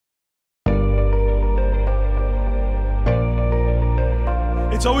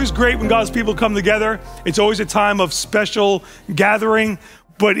It's always great when God's people come together. It's always a time of special gathering.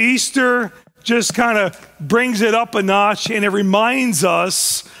 But Easter just kind of brings it up a notch, and it reminds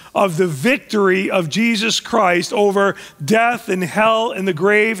us of the victory of Jesus Christ over death and hell and the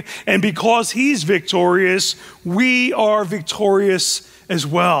grave. And because he's victorious, we are victorious as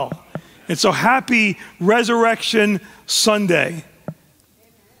well. And so happy Resurrection Sunday.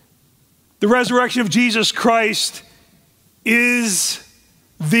 The resurrection of Jesus Christ is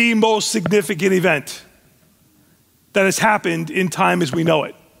the most significant event that has happened in time as we know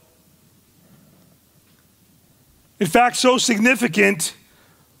it. In fact, so significant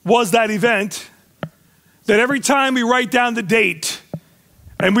was that event that every time we write down the date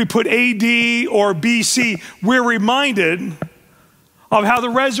and we put AD or BC, we're reminded of how the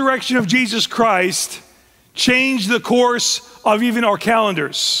resurrection of Jesus Christ changed the course of even our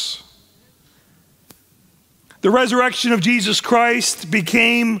calendars. The resurrection of Jesus Christ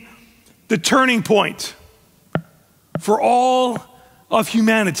became the turning point for all of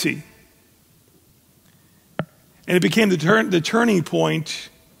humanity. And it became the turning point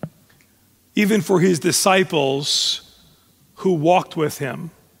even for his disciples who walked with him.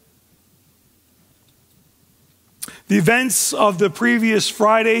 The events of the previous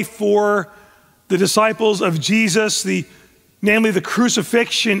Friday for the disciples of Jesus, namely the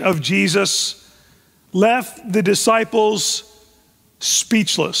crucifixion of Jesus, left the disciples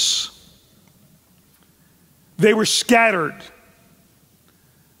speechless. They were scattered.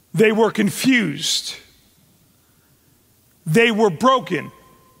 They were confused. They were broken.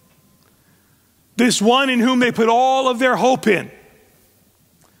 This one in whom they put all of their hope in,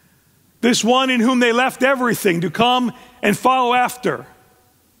 this one in whom they left everything to come and follow after,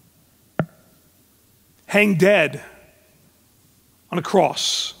 hang dead on a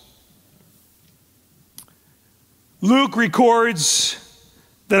cross. Luke records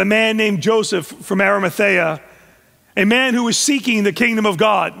that a man named Joseph from Arimathea, a man who was seeking the kingdom of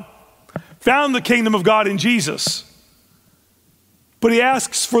God, found the kingdom of God in Jesus. But he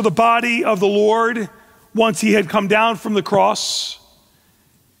asks for the body of the Lord once he had come down from the cross.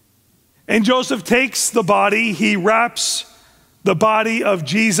 And Joseph takes the body, he wraps the body of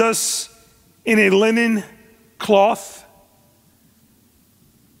Jesus in a linen cloth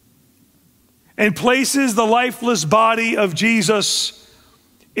and places the lifeless body of Jesus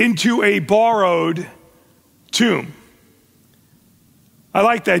into a borrowed tomb. I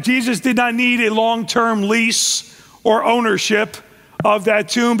like that. Jesus did not need a long-term lease or ownership of that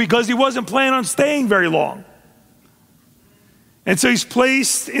tomb because he wasn't planning on staying very long. And so he's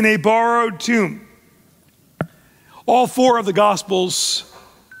placed in a borrowed tomb. All four of the Gospels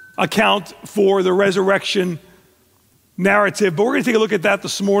account for the resurrection narrative, but we're going to take a look at that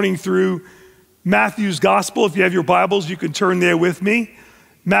this morning through Matthew's Gospel. If you have your Bibles, you can turn there with me.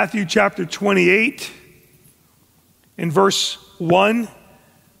 Matthew chapter 28 and verse 1.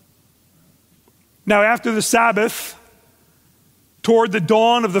 Now after the Sabbath, toward the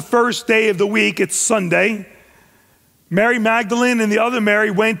dawn of the first day of the week, it's Sunday, Mary Magdalene and the other Mary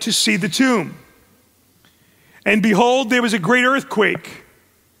went to see the tomb. And behold, there was a great earthquake.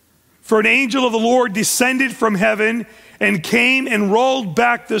 For an angel of the Lord descended from heaven and came and rolled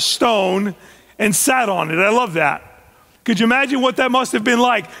back the stone and sat on it. I love that. Could you imagine what that must have been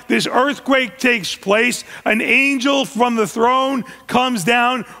like? This earthquake takes place. An angel from the throne comes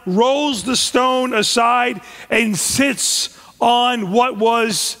down, rolls the stone aside, and sits on what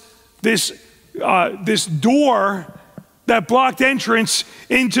was this door that blocked entrance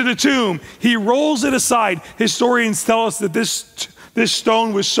into the tomb. He rolls it aside. Historians tell us that this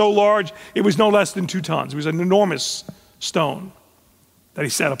stone was so large, it was no less than 2 tons. It was an enormous stone that he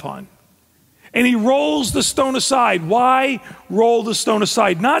sat upon. And he rolls the stone aside. Why roll the stone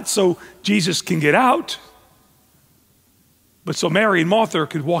aside? Not so Jesus can get out, but so Mary and Martha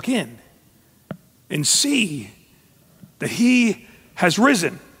could walk in and see that he has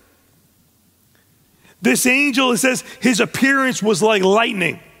risen. This angel, it says, his appearance was like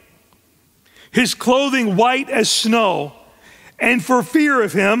lightning, his clothing white as snow, and for fear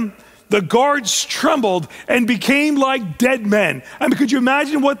of him, the guards trembled and became like dead men. I mean, could you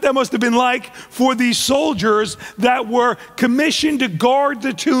imagine what that must have been like for these soldiers that were commissioned to guard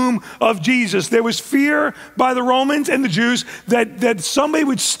the tomb of Jesus? There was fear by the Romans and the Jews that somebody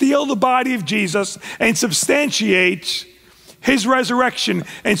would steal the body of Jesus and substantiate his resurrection.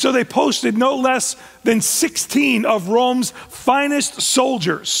 And so they posted no less than 16 of Rome's finest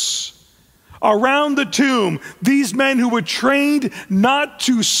soldiers around the tomb, these men who were trained not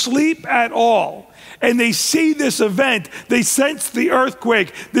to sleep at all and they see this event. They sense the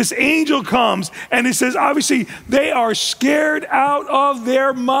earthquake. This angel comes, and it says, obviously, they are scared out of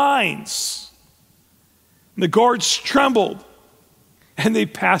their minds. And the guards trembled, and they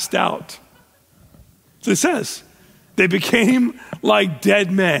passed out. So it says, they became like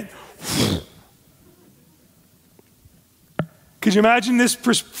dead men. Could you imagine this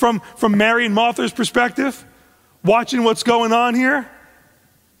from Mary and Martha's perspective? Watching what's going on here?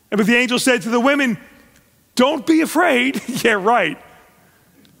 But the angel said to the women, don't be afraid. Yeah, right.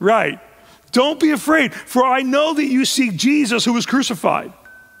 Right. Don't be afraid, for I know that you seek Jesus who was crucified.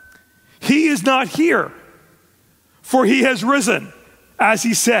 He is not here, for he has risen, as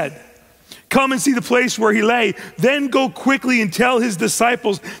he said. Come and see the place where he lay. Then go quickly and tell his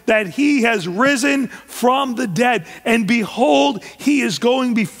disciples that he has risen from the dead. And behold, he is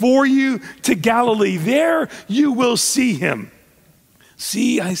going before you to Galilee. There you will see him.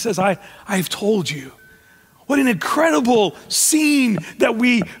 See, I says, I've told you. What an incredible scene that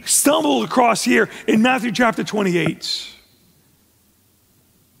we stumbled across here in Matthew chapter 28.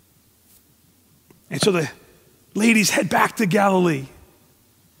 And so the ladies head back to Galilee.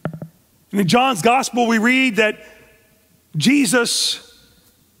 And in John's gospel, we read that Jesus,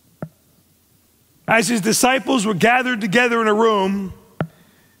 as his disciples were gathered together in a room,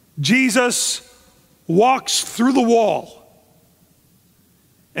 Jesus walks through the wall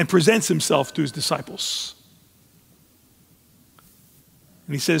and presents himself to his disciples.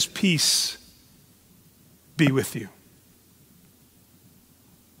 And he says, peace be with you.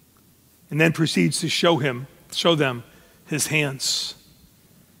 And then proceeds to show them his hands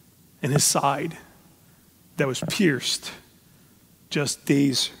and his side that was pierced just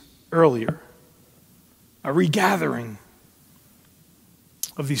days earlier. A regathering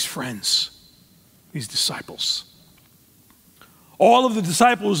of these friends, these disciples. All of the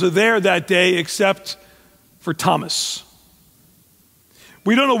disciples are there that day except for Thomas.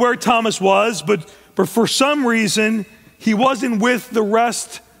 We don't know where Thomas was, but for some reason, he wasn't with the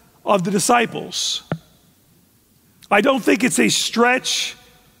rest of the disciples. I don't think it's a stretch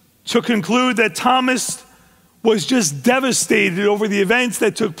to conclude that Thomas was just devastated over the events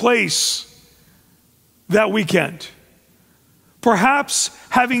that took place that weekend. Perhaps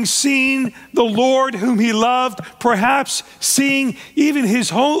having seen the Lord whom he loved, perhaps seeing even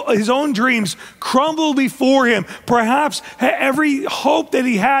his own dreams crumble before him, perhaps every hope that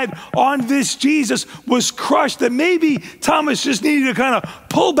he had on this Jesus was crushed, that maybe Thomas just needed to kind of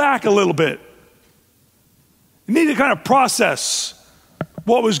pull back a little bit. He needed to kind of process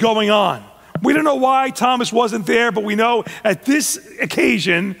what was going on. We don't know why Thomas wasn't there, but we know at this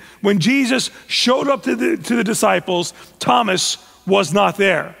occasion, when Jesus showed up to the disciples, Thomas was not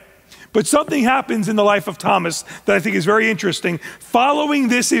there. But something happens in the life of Thomas that I think is very interesting. Following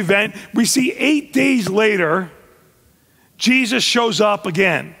this event, we see 8 days later, Jesus shows up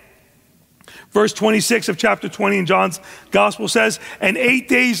again. Verse 26 of chapter 20 in John's gospel says, and 8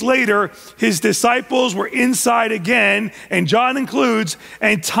 days later, his disciples were inside again, and John includes,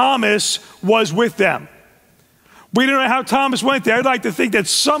 and Thomas was with them. We don't know how Thomas went there. I'd like to think that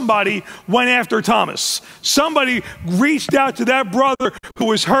somebody went after Thomas. Somebody reached out to that brother who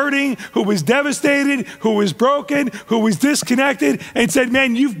was hurting, who was devastated, who was broken, who was disconnected, and said,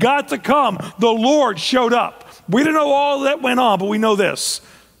 man, you've got to come. The Lord showed up. We don't know all that went on, but we know this.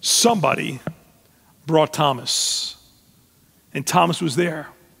 Somebody brought Thomas, and Thomas was there.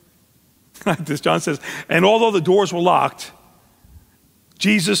 This John says, and although the doors were locked,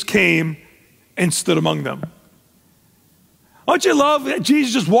 Jesus came and stood among them. Don't you love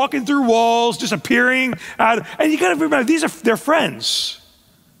Jesus just walking through walls, just appearing out? And you got to remember, they're friends.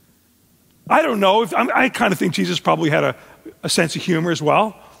 I don't know, I kind of think Jesus probably had a sense of humor as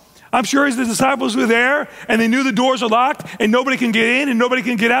well. I'm sure as the disciples were there and they knew the doors are locked and nobody can get in and nobody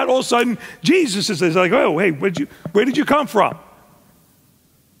can get out, all of a sudden Jesus is like, oh, hey, where did you come from?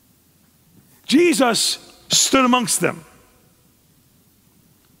 Jesus stood amongst them.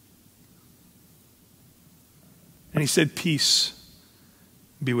 And he said, peace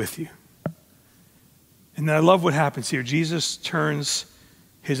be with you. And then I love what happens here. Jesus turns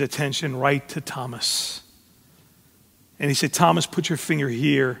his attention right to Thomas. And he said, Thomas, put your finger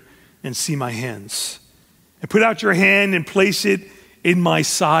here and see my hands. And put out your hand and place it in my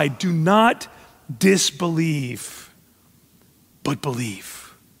side. Do not disbelieve, but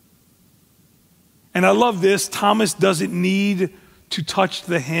believe. And I love this. Thomas doesn't need to touch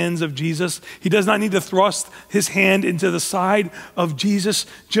the hands of Jesus. He does not need to thrust his hand into the side of Jesus.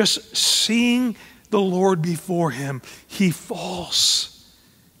 Just seeing the Lord before him, he falls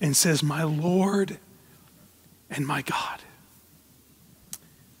and says, my Lord and my God.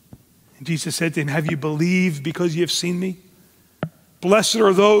 And Jesus said to him, have you believed because you have seen me? Blessed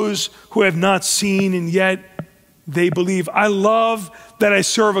are those who have not seen and yet they believe. I love that I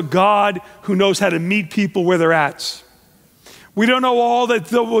serve a God who knows how to meet people where they're at. We don't know all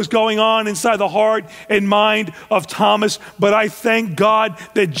that was going on inside the heart and mind of Thomas, but I thank God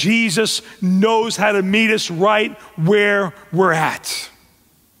that Jesus knows how to meet us right where we're at.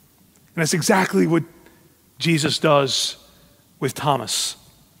 And that's exactly what Jesus does with Thomas.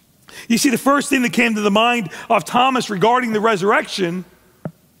 You see, the first thing that came to the mind of Thomas regarding the resurrection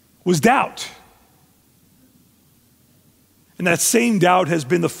was doubt. And that same doubt has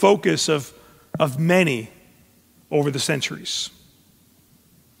been the focus of many over the centuries.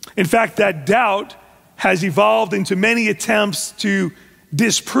 In fact, that doubt has evolved into many attempts to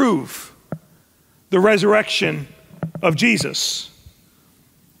disprove the resurrection of Jesus.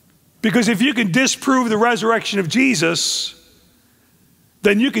 Because if you can disprove the resurrection of Jesus,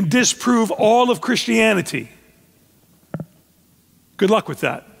 then you can disprove all of Christianity. Good luck with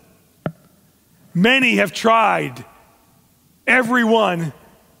that. Many have tried. Everyone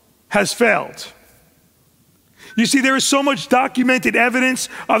has failed. You see, there is so much documented evidence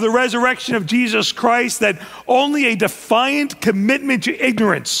of the resurrection of Jesus Christ that only a defiant commitment to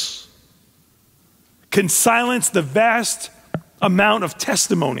ignorance can silence the vast amount of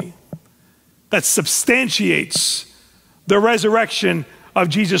testimony that substantiates the resurrection of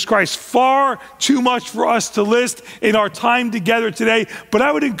Jesus Christ. Far too much for us to list in our time together today, but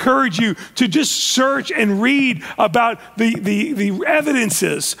I would encourage you to just search and read about the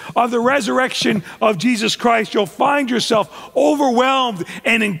evidences of the resurrection of Jesus Christ. You'll find yourself overwhelmed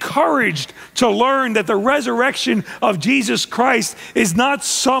and encouraged to learn that the resurrection of Jesus Christ is not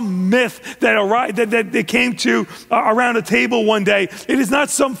some myth that they came to around a table one day. It is not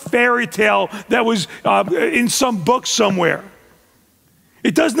some fairy tale that was in some book somewhere.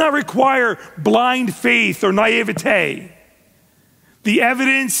 It does not require blind faith or naivete. The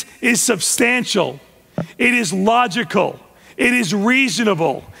evidence is substantial. It is logical. It is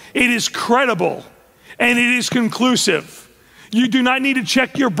reasonable. It is credible. And it is conclusive. You do not need to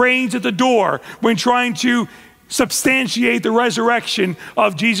check your brains at the door when trying to substantiate the resurrection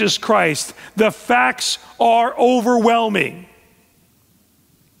of Jesus Christ. The facts are overwhelming.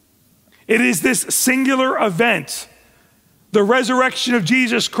 It is this singular event, the resurrection of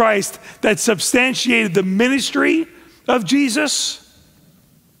Jesus Christ, that substantiated the ministry of Jesus.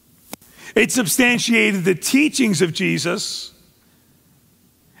 It substantiated the teachings of Jesus.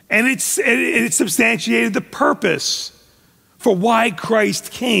 And it substantiated the purpose for why Christ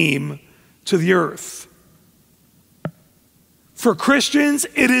came to the earth. For Christians,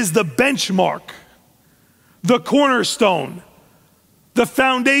 it is the benchmark, the cornerstone, the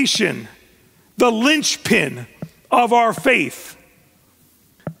foundation, the linchpin of our faith.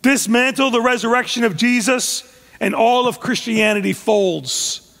 Dismantle the resurrection of Jesus, and all of Christianity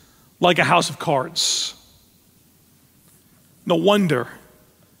folds like a house of cards. No wonder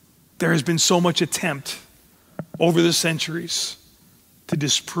there has been so much attempt over the centuries to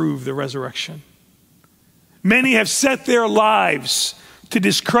disprove the resurrection. Many have set their lives to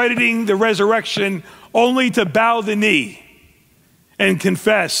discrediting the resurrection only to bow the knee and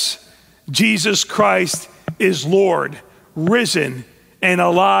confess Jesus Christ is Lord, risen and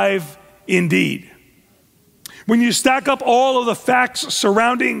alive indeed. When you stack up all of the facts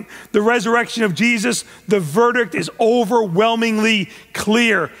surrounding the resurrection of Jesus, the verdict is overwhelmingly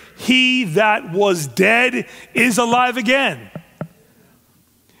clear. He that was dead is alive again.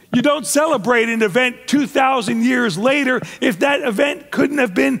 You don't celebrate an event 2,000 years later if that event couldn't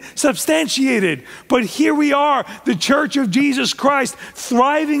have been substantiated. But here we are, the Church of Jesus Christ,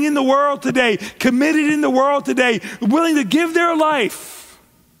 thriving in the world today, committed in the world today, willing to give their life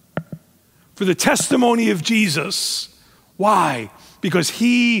for the testimony of Jesus. Why? Because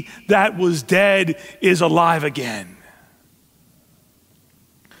he that was dead is alive again.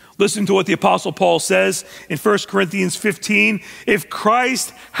 Listen to what the Apostle Paul says in 1 Corinthians 15. If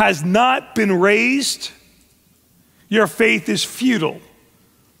Christ has not been raised, your faith is futile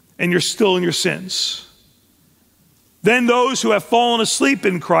and you're still in your sins. Then those who have fallen asleep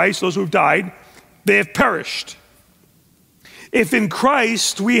in Christ, those who have died, they have perished. If in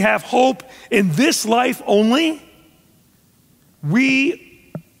Christ we have hope in this life only,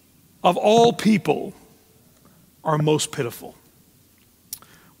 we of all people are most pitiful.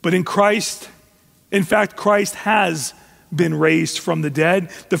 But in Christ, in fact, Christ has been raised from the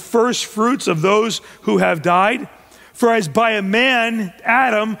dead, the first fruits of those who have died. For as by a man,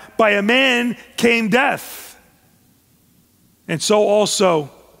 Adam, by a man came death. And so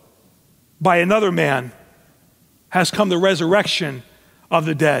also by another man has come the resurrection of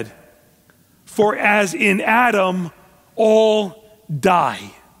the dead. For as in Adam all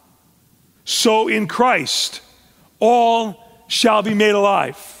die, so in Christ all shall be made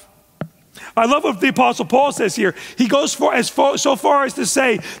alive. I love what the Apostle Paul says here. He goes so far as to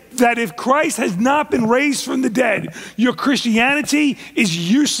say that if Christ has not been raised from the dead, your Christianity is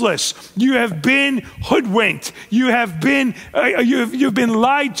useless. You have been hoodwinked. You've been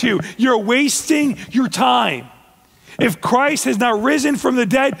lied to. You're wasting your time. If Christ has not risen from the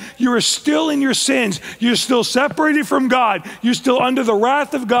dead, you are still in your sins. You're still separated from God. You're still under the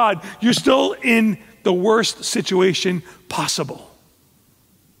wrath of God. You're still in the worst situation possible.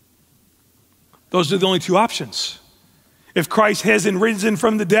 Those are the only two options. If Christ hasn't risen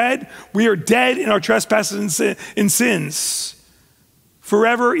from the dead, we are dead in our trespasses and sins,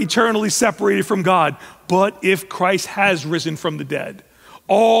 forever, eternally separated from God. But if Christ has risen from the dead,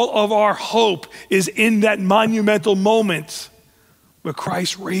 all of our hope is in that monumental moment where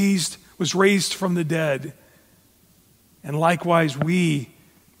Christ was raised from the dead. And likewise, we,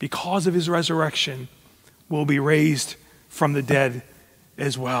 because of his resurrection, will be raised from the dead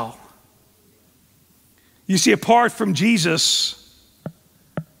as well. You see, apart from Jesus,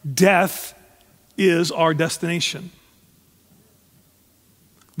 death is our destination.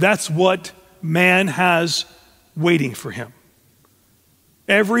 That's what man has waiting for him.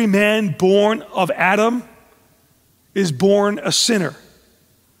 Every man born of Adam is born a sinner.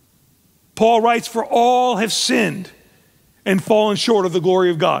 Paul writes, for all have sinned and fallen short of the glory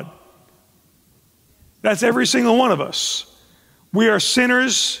of God. That's every single one of us. We are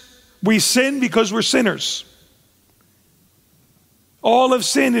sinners. We sin because we're sinners. All have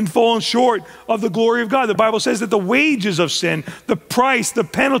sinned and fallen short of the glory of God. The Bible says that the wages of sin, the price, the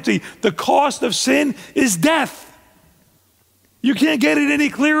penalty, the cost of sin is death. You can't get it any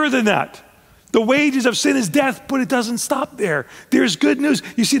clearer than that. The wages of sin is death, but it doesn't stop there. There's good news.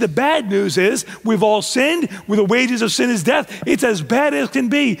 You see, the bad news is we've all sinned. Where the wages of sin is death. It's as bad as can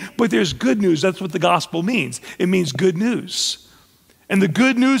be, but there's good news. That's what the gospel means. It means good news. And the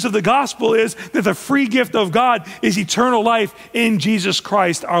good news of the gospel is that the free gift of God is eternal life in Jesus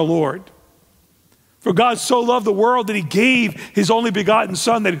Christ our Lord. For God so loved the world that he gave his only begotten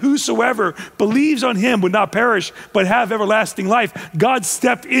Son, that whosoever believes on him would not perish but have everlasting life. God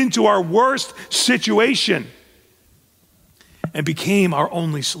stepped into our worst situation and became our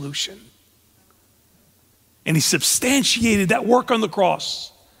only solution. And he substantiated that work on the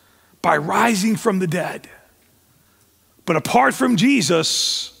cross by rising from the dead. But apart from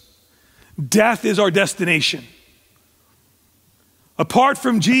Jesus, death is our destination. Apart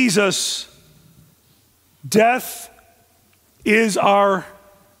from Jesus, death is our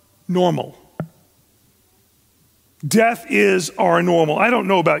normal. Death is our normal. I don't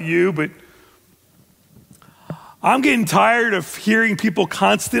know about you, but I'm getting tired of hearing people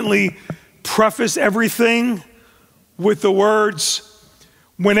constantly preface everything with the words,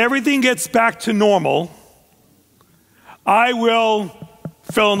 when everything gets back to normal, I will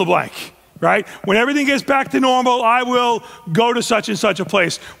fill in the blank, right? When everything gets back to normal, I will go to such and such a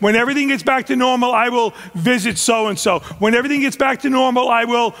place. When everything gets back to normal, I will visit so-and-so. When everything gets back to normal, I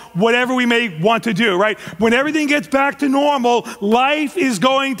will whatever we may want to do, right? When everything gets back to normal, life is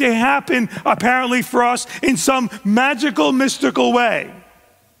going to happen, apparently for us, in some magical, mystical way.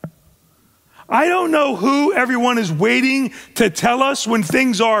 I don't know who everyone is waiting to tell us when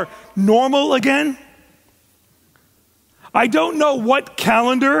things are normal again. I don't know what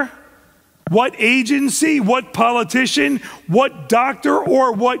calendar, what agency, what politician, what doctor,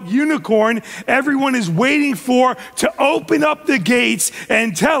 or what unicorn everyone is waiting for to open up the gates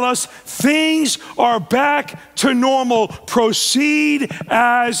and tell us things are back to normal. Proceed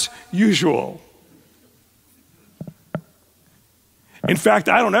as usual. In fact,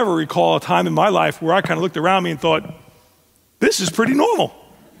 I don't ever recall a time in my life where I kind of looked around me and thought, this is pretty normal.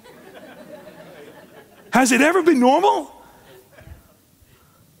 Has it ever been normal?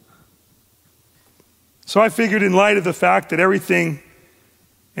 So I figured, in light of the fact that everything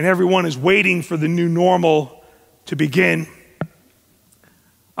and everyone is waiting for the new normal to begin,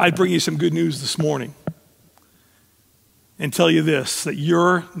 I'd bring you some good news this morning and tell you this, that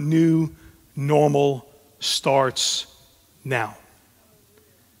your new normal starts now.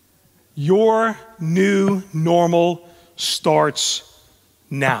 Your new normal starts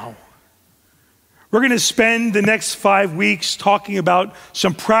now. We're going to spend the next 5 weeks talking about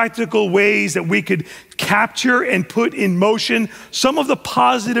some practical ways that we could capture and put in motion some of the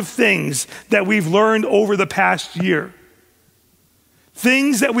positive things that we've learned over the past year.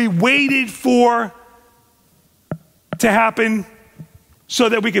 Things that we waited for to happen so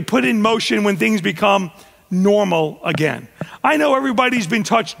that we could put in motion when things become normal again. I know everybody's been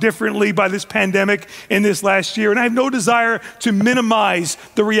touched differently by this pandemic in this last year, and I have no desire to minimize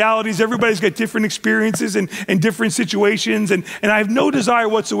the realities. Everybody's got different experiences and different situations, and I have no desire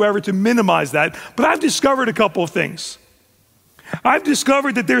whatsoever to minimize that. But I've discovered a couple of things. I've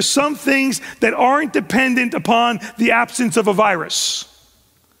discovered that there's some things that aren't dependent upon the absence of a virus.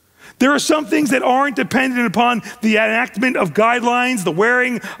 There are some things that aren't dependent upon the enactment of guidelines, the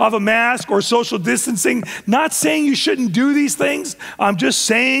wearing of a mask or social distancing. Not saying you shouldn't do these things. I'm just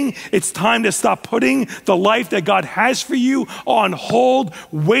saying it's time to stop putting the life that God has for you on hold,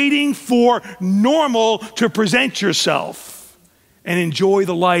 waiting for normal to present yourself and enjoy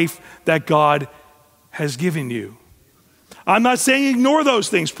the life that God has given you. I'm not saying ignore those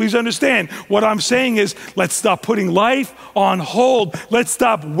things. Please understand. What I'm saying is let's stop putting life on hold. Let's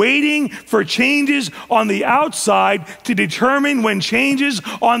stop waiting for changes on the outside to determine when changes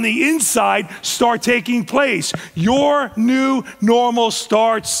on the inside start taking place. Your new normal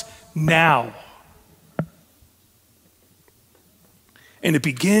starts now. And it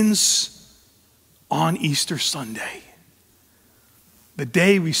begins on Easter Sunday, the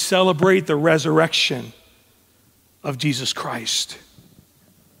day we celebrate the resurrection of Jesus Christ.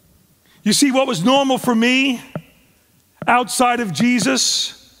 You see, what was normal for me outside of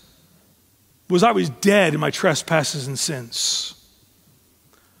Jesus was I was dead in my trespasses and sins.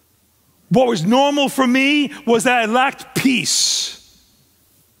 What was normal for me was that I lacked peace.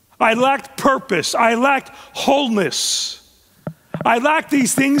 I lacked purpose. I lacked wholeness. I lacked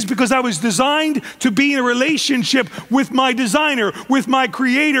these things because I was designed to be in a relationship with my designer, with my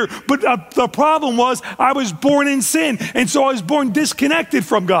creator. But the problem was I was born in sin. And so I was born disconnected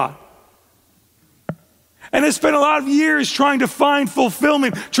from God. And I spent a lot of years trying to find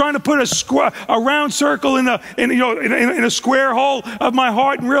fulfillment, trying to put a round circle in a square hole of my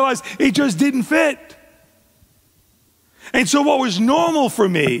heart and realized it just didn't fit. And so what was normal for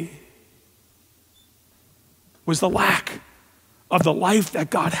me was the lack of the life that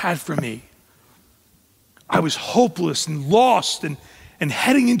God had for me. I was hopeless and lost and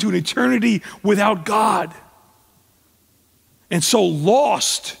heading into an eternity without God. And so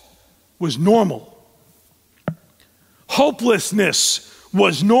lost was normal. Hopelessness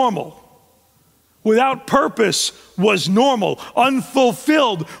was normal. Without purpose was normal.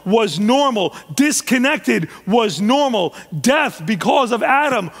 Unfulfilled was normal. Disconnected was normal. Death because of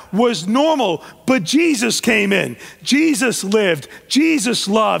Adam was normal. But Jesus came in. Jesus lived. Jesus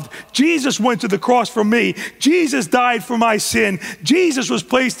loved. Jesus went to the cross for me. Jesus died for my sin. Jesus was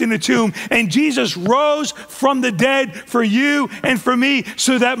placed in the tomb. And Jesus rose from the dead for you and for me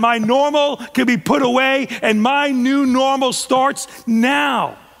so that my normal can be put away and my new normal starts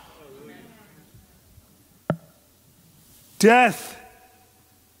now. Death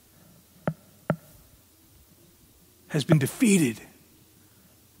has been defeated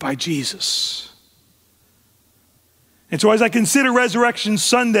by Jesus. And so as I consider Resurrection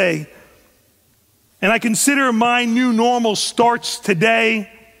Sunday, and I consider my new normal starts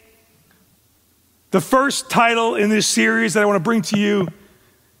today, the first title in this series that I want to bring to you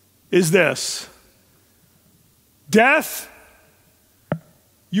is this: Death,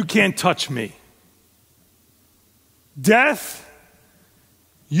 you can't touch me. Death,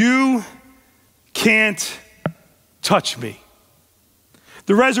 you can't touch me.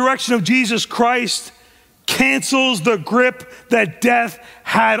 The resurrection of Jesus Christ cancels the grip that death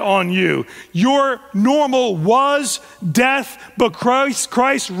had on you. Your normal was death, but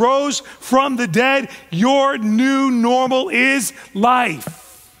Christ rose from the dead. Your new normal is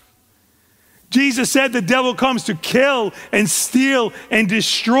life. Jesus said the devil comes to kill and steal and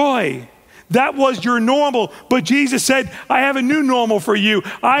destroy. That was your normal, but Jesus said, I have a new normal for you.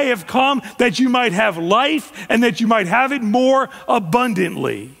 I have come that you might have life and that you might have it more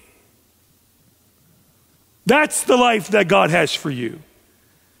abundantly. That's the life that God has for you.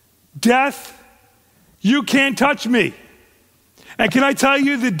 Death, you can't touch me. And can I tell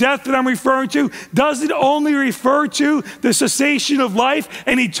you, the death that I'm referring to doesn't only refer to the cessation of life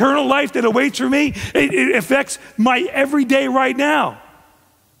and eternal life that awaits for me. It affects my everyday right now.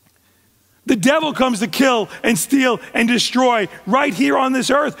 The devil comes to kill and steal and destroy right here on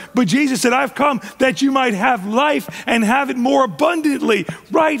this earth. But Jesus said, I've come that you might have life and have it more abundantly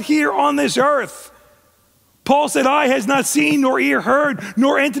right here on this earth. Paul said, eye has not seen, nor ear heard,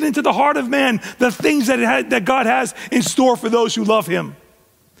 nor entered into the heart of man the things that God has in store for those who love him.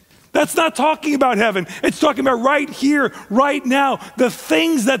 That's not talking about heaven. It's talking about right here, right now, the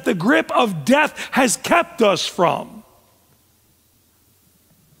things that the grip of death has kept us from.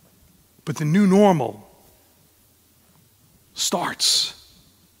 But the new normal starts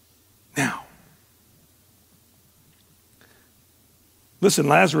now. Listen,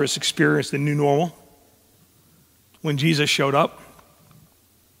 Lazarus experienced a new normal when Jesus showed up.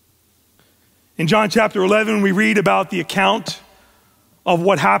 In John chapter 11, we read about the account of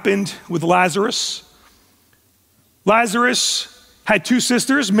what happened with Lazarus. Lazarus had two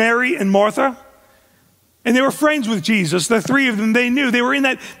sisters, Mary and Martha, and they were friends with Jesus. The three of them, they knew. They were in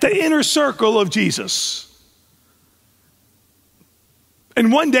the inner circle of Jesus.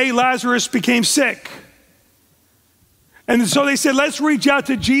 And one day, Lazarus became sick. And so they said, let's reach out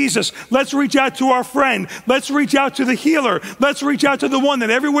to Jesus. Let's reach out to our friend. Let's reach out to the healer. Let's reach out to the one that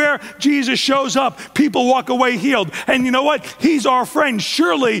everywhere Jesus shows up, people walk away healed. And you know what? He's our friend.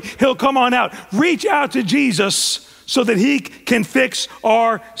 Surely he'll come on out. Reach out to Jesus so that he can fix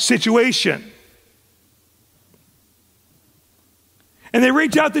our situation. And they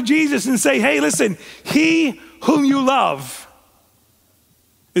reach out to Jesus and say, hey, listen, he whom you love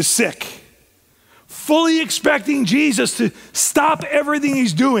is sick. Fully expecting Jesus to stop everything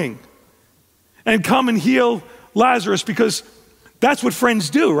he's doing and come and heal Lazarus, because that's what friends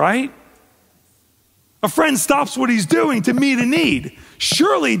do, right? A friend stops what he's doing to meet a need.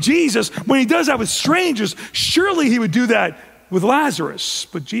 Surely Jesus, when he does that with strangers, surely he would do that with Lazarus.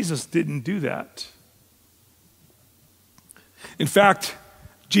 But Jesus didn't do that. In fact,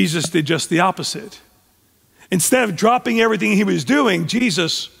 Jesus did just the opposite. Instead of dropping everything he was doing,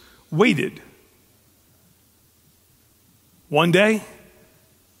 Jesus waited. 1 day,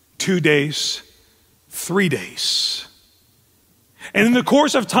 2 days, 3 days. And in the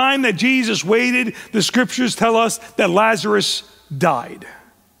course of time that Jesus waited, the scriptures tell us that Lazarus died.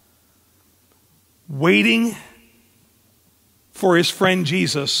 Waiting for his friend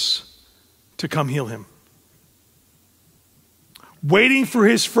Jesus to come heal him. Waiting for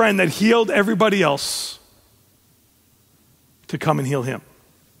his friend that healed everybody else to come and heal him.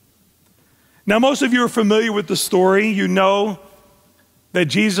 Now, most of you are familiar with the story. You know that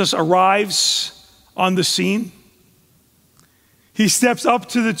Jesus arrives on the scene. He steps up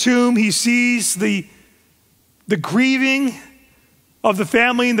to the tomb. He sees the grieving of the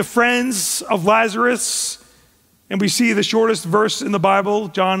family and the friends of Lazarus. And we see the shortest verse in the Bible,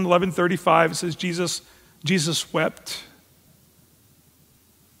 John 11:35. It says, Jesus wept.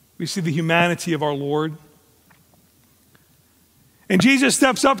 We see the humanity of our Lord. And Jesus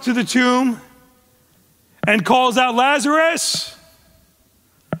steps up to the tomb and calls out, Lazarus,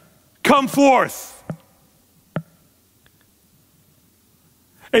 come forth.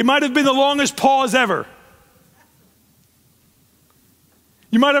 It might have been the longest pause ever.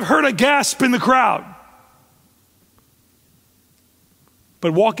 You might have heard a gasp in the crowd.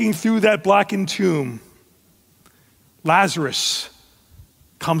 But walking through that blackened tomb, Lazarus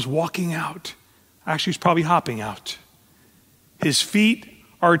comes walking out. Actually, he's probably hopping out. His feet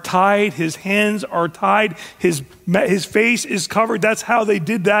are tied, his hands are tied, his face is covered. That's how they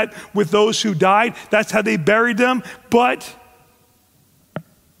did that with those who died. That's how they buried them. But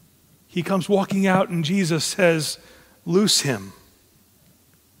he comes walking out and Jesus says, loose him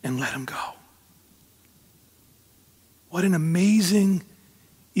and let him go. What an amazing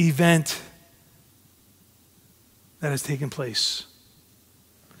event that has taken place.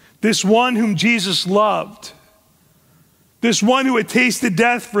 This one whom Jesus loved, this one who had tasted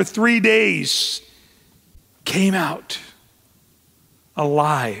death for 3 days, came out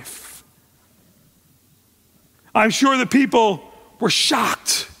alive. I'm sure the people were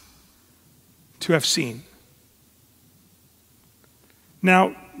shocked to have seen.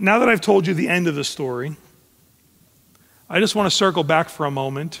 Now that I've told you the end of the story, I just want to circle back for a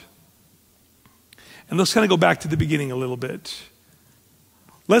moment. And let's kind of go back to the beginning a little bit.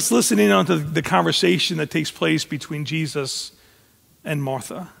 Let's listen in on the conversation that takes place between Jesus and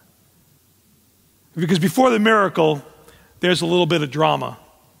Martha. Because before the miracle, there's a little bit of drama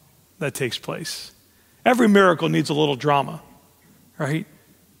that takes place. Every miracle needs a little drama, right?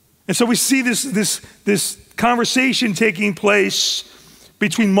 And so we see this conversation taking place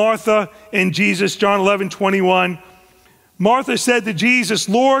between Martha and Jesus, John 11:21. Martha said to Jesus,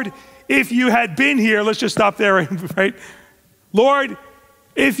 Lord, if you had been here, let's just stop there, right? Lord,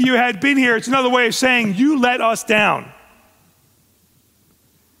 if you had been here, it's another way of saying you let us down.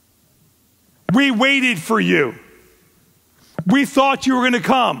 We waited for you. We thought you were going to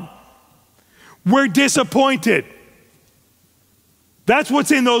come. We're disappointed. That's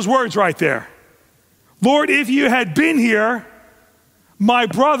what's in those words right there. Lord, if you had been here, my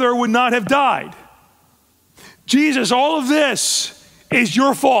brother would not have died. Jesus, all of this is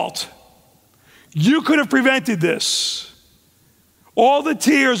your fault. You could have prevented this. All the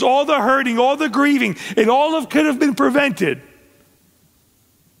tears, all the hurting, all the grieving, it all could have been prevented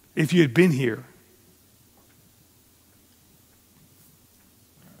if you had been here.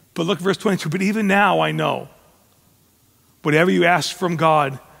 But look at verse 22. But even now I know, whatever you ask from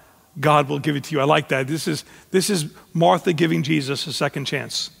God, God will give it to you. I like that. This is Martha giving Jesus a second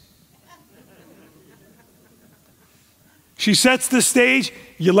chance. She sets the stage.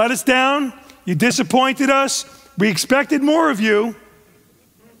 You let us down. You disappointed us. We expected more of you.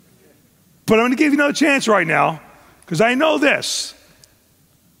 But I'm going to give you another chance right now, because I know this,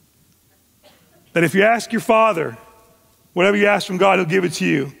 that if you ask your Father, whatever you ask from God, he'll give it to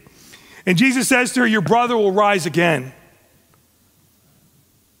you. And Jesus says to her, your brother will rise again.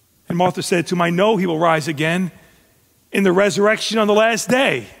 And Martha said to him, I know he will rise again in the resurrection on the last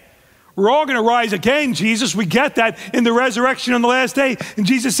day. We're all going to rise again, Jesus. We get that, in the resurrection on the last day. And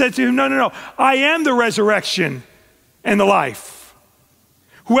Jesus said to him, no. I am the resurrection and the life.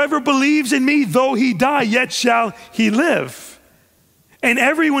 Whoever believes in me, though he die, yet shall he live. And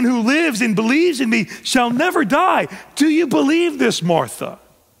everyone who lives and believes in me shall never die. Do you believe this, Martha?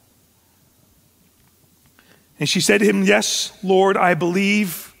 And she said to him, yes, Lord, I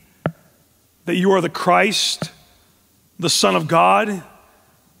believe that you are the Christ, the Son of God,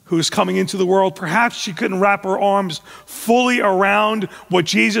 who is coming into the world. Perhaps she couldn't wrap her arms fully around what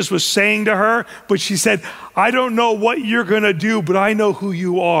Jesus was saying to her, but she said, I don't know what you're going to do, but I know who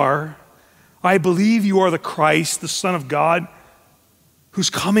you are. I believe you are the Christ, the Son of God, who's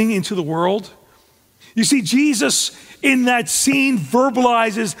coming into the world. You see, Jesus in that scene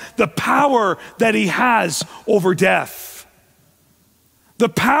verbalizes the power that he has over death. The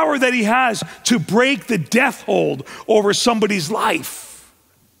power that he has to break the death hold over somebody's life.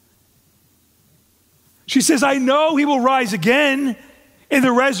 She says, I know he will rise again in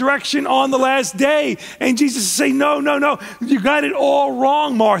the resurrection on the last day. And Jesus is saying, no, you got it all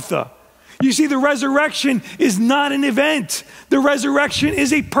wrong, Martha. You see, the resurrection is not an event. The resurrection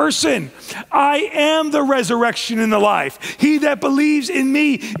is a person. I am the resurrection and the life. He that believes in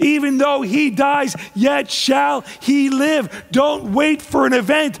me, even though he dies, yet shall he live. Don't wait for an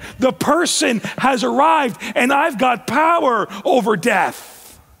event. The person has arrived, and I've got power over death.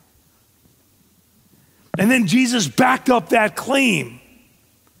 And then Jesus backed up that claim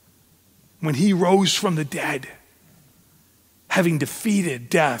when he rose from the dead, having defeated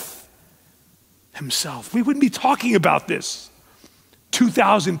death himself. We wouldn't be talking about this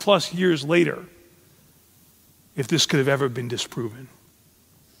 2,000 plus years later if this could have ever been disproven.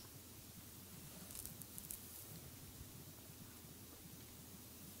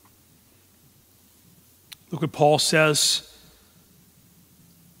 Look what Paul says.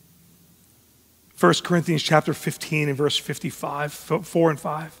 1 Corinthians chapter 15 and verse 55, 4 and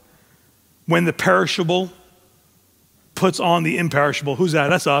 5. When the perishable puts on the imperishable. Who's that?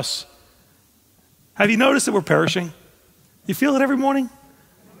 That's us. Have you noticed that we're perishing? You feel it every morning?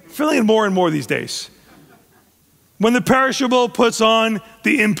 I'm feeling it more and more these days. When the perishable puts on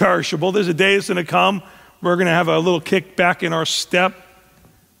the imperishable, there's a day that's going to come. We're going to have a little kick back in our step.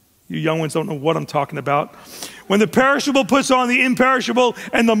 You young ones don't know what I'm talking about. When the perishable puts on the imperishable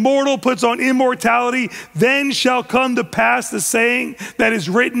and the mortal puts on immortality, then shall come to pass the saying that is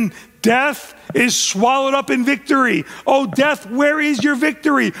written, death is swallowed up in victory. Oh, death, where is your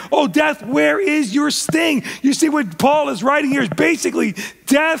victory? Oh, death, where is your sting? You see what Paul is writing here is basically,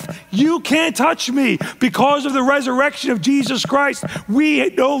 death, you can't touch me. Because of the resurrection of Jesus Christ, we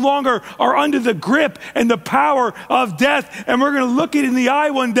no longer are under the grip and the power of death. And we're going to look it in the eye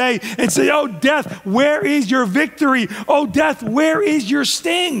one day and say, oh, death, where is your victory? Oh, death, where is your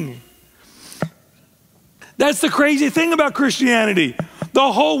sting? That's the crazy thing about Christianity. The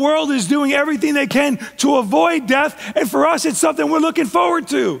whole world is doing everything they can to avoid death, and for us, it's something we're looking forward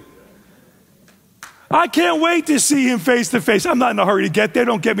to. I can't wait to see him face to face. I'm not in a hurry to get there,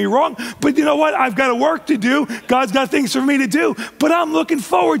 don't get me wrong, but you know what? I've got work to do. God's got things for me to do, but I'm looking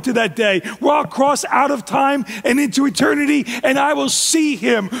forward to that day where I'll cross out of time and into eternity, and I will see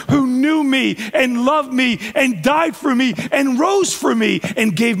him who knew me and loved me and died for me and rose for me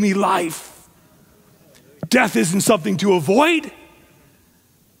and gave me life. Death isn't something to avoid.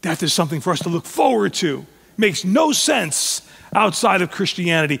 Death is something for us to look forward to. Makes no sense outside of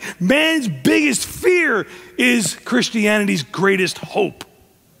Christianity. Man's biggest fear is Christianity's greatest hope.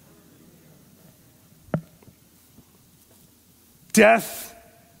 Death,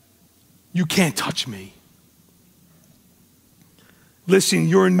 you can't touch me. Listen,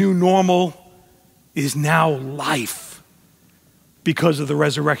 your new normal is now life because of the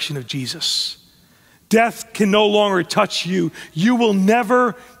resurrection of Jesus. Death can no longer touch you. You will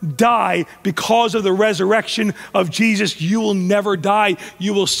never die because of the resurrection of Jesus. You will never die.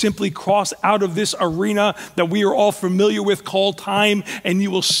 You will simply cross out of this arena that we are all familiar with called time, and you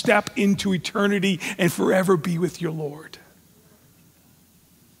will step into eternity and forever be with your Lord.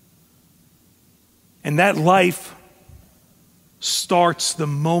 And that life starts the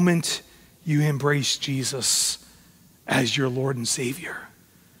moment you embrace Jesus as your Lord and Savior.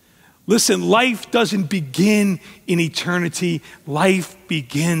 Listen, life doesn't begin in eternity. Life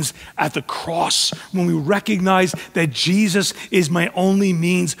begins at the cross when we recognize that Jesus is my only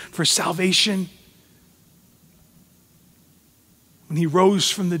means for salvation. When he rose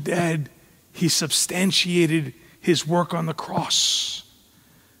from the dead, he substantiated his work on the cross.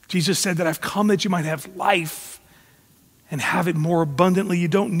 Jesus said that I've come that you might have life and have it more abundantly. You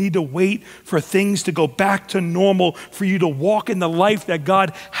don't need to wait for things to go back to normal for you to walk in the life that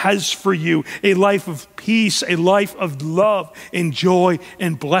God has for you. A life of peace, a life of love and joy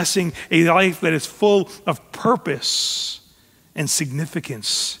and blessing, a life that is full of purpose and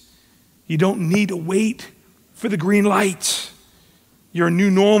significance. You don't need to wait for the green light. Your new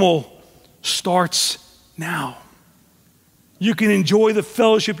normal starts now. You can enjoy the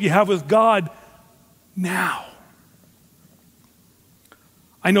fellowship you have with God now.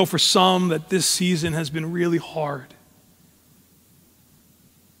 I know for some that this season has been really hard.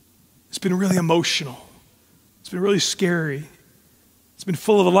 It's been really emotional. It's been really scary. It's been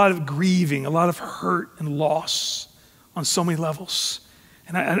full of a lot of grieving, a lot of hurt and loss on so many levels.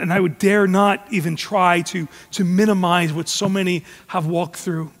 And I would dare not even try to minimize what so many have walked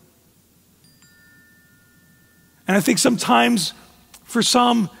through. And I think sometimes for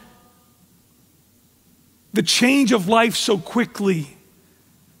some, the change of life so quickly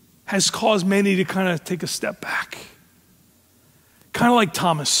has caused many to kind of take a step back. Kind of like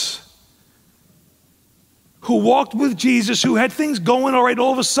Thomas, who walked with Jesus, who had things going all right.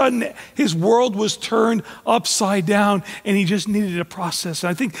 All of a sudden, his world was turned upside down, and he just needed a process. And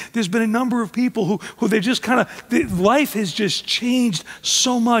I think there's been a number of people who they just kind of, life has just changed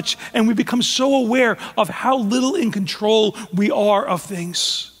so much, and we become so aware of how little in control we are of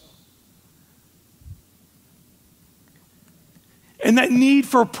things. And that need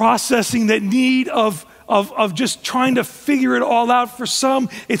for processing, that need of just trying to figure it all out, for some,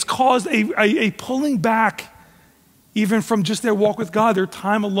 it's caused a pulling back even from just their walk with God, their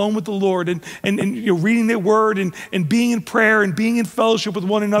time alone with the Lord, and you know, reading their word and being in prayer and being in fellowship with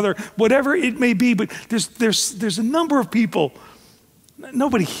one another, whatever it may be. But there's a number of people,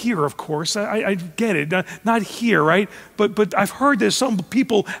 nobody here, of course, I get it, not here, right? But I've heard there's some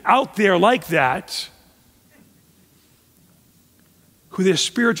people out there like that, who their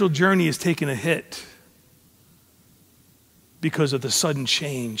spiritual journey has taken a hit because of the sudden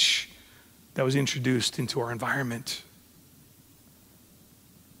change that was introduced into our environment.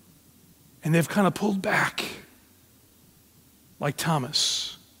 And they've kind of pulled back, like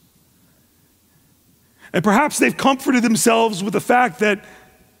Thomas. And perhaps they've comforted themselves with the fact that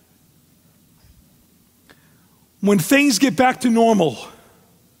when things get back to normal,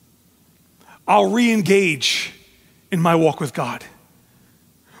 I'll re-engage in my walk with God.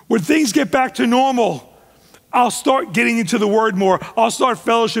 When things get back to normal, I'll start getting into the word more. I'll start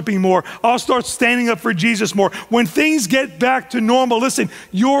fellowshipping more. I'll start standing up for Jesus more. When things get back to normal, listen,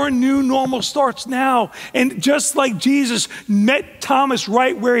 your new normal starts now. And just like Jesus met Thomas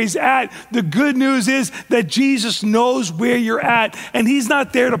right where he's at, the good news is that Jesus knows where you're at. And he's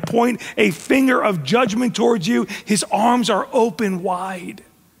not there to point a finger of judgment towards you. His arms are open wide.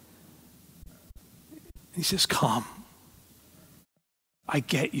 He says, come. I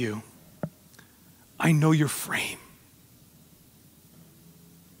get you. I know your frame.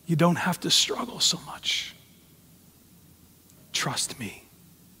 You don't have to struggle so much. Trust me.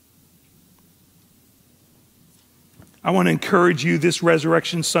 I want to encourage you this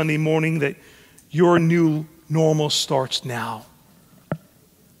Resurrection Sunday morning that your new normal starts now.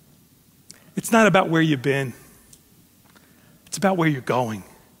 It's not about where you've been. It's about where you're going.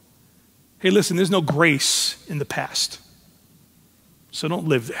 Hey, listen, there's no grace in the past. So don't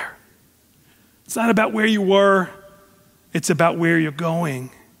live there. It's not about where you were. It's about where you're going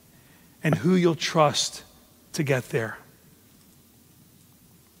and who you'll trust to get there.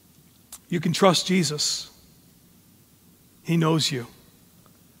 You can trust Jesus. He knows you.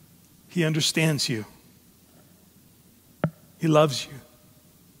 He understands you. He loves you.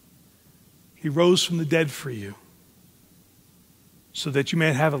 He rose from the dead for you so that you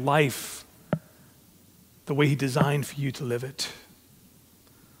may have a life the way he designed for you to live it.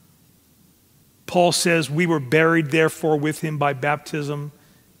 Paul says, we were buried therefore with him by baptism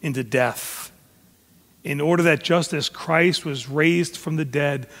into death, in order that just as Christ was raised from the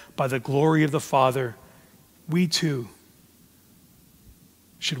dead by the glory of the Father, we too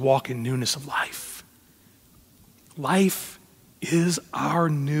should walk in newness of life. Life is our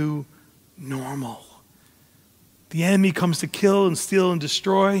new normal. The enemy comes to kill and steal and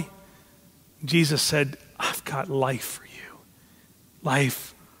destroy. Jesus said, I've got life for you,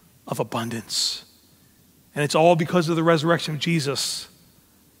 life of abundance. And it's all because of the resurrection of Jesus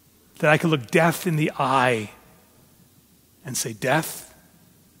that I can look death in the eye and say, death,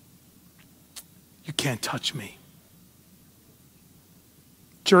 you can't touch me.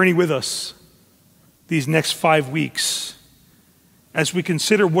 Journey with us these next 5 weeks as we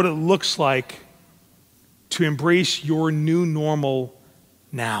consider what it looks like to embrace your new normal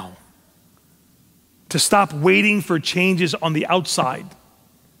now. To stop waiting for changes on the outside,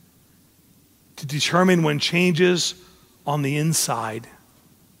 to determine when changes on the inside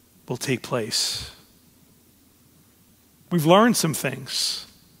will take place. We've learned some things.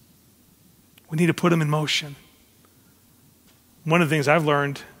 We need to put them in motion. One of the things I've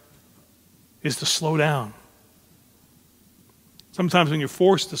learned is to slow down. Sometimes when you're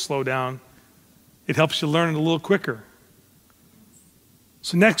forced to slow down, it helps you learn it a little quicker.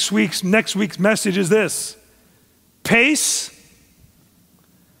 So next week's message is this: pace.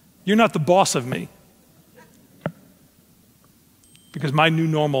 You're not the boss of me, because my new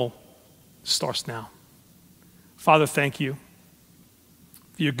normal starts now. Father, thank you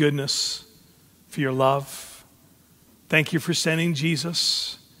for your goodness, for your love. Thank you for sending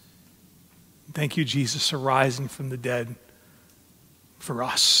Jesus. Thank you, Jesus, for rising from the dead for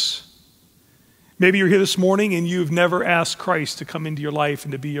us. Maybe you're here this morning and you've never asked Christ to come into your life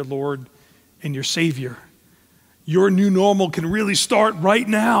and to be your Lord and your Savior. Your new normal can really start right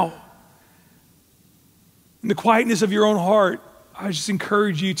now. In the quietness of your own heart, I just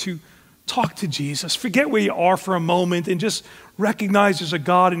encourage you to talk to Jesus. Forget where you are for a moment and just recognize there's a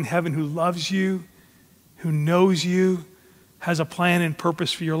God in heaven who loves you, who knows you, has a plan and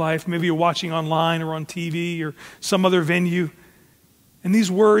purpose for your life. Maybe you're watching online or on TV or some other venue, and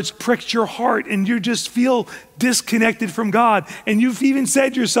these words pricked your heart and you just feel disconnected from God. And you've even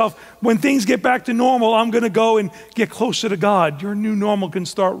said to yourself, when things get back to normal, I'm going to go and get closer to God. Your new normal can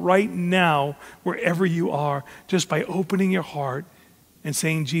start right now, wherever you are, just by opening your heart and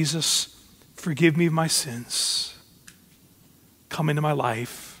saying, Jesus, forgive me of my sins. Come into my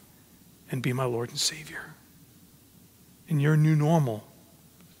life and be my Lord and Savior. And your new normal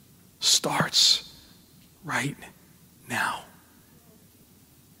starts right now.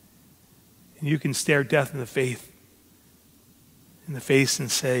 And you can stare death in the face and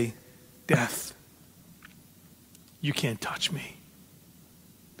say, death, you can't touch me,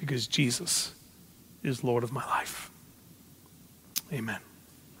 because Jesus is Lord of my life. Amen.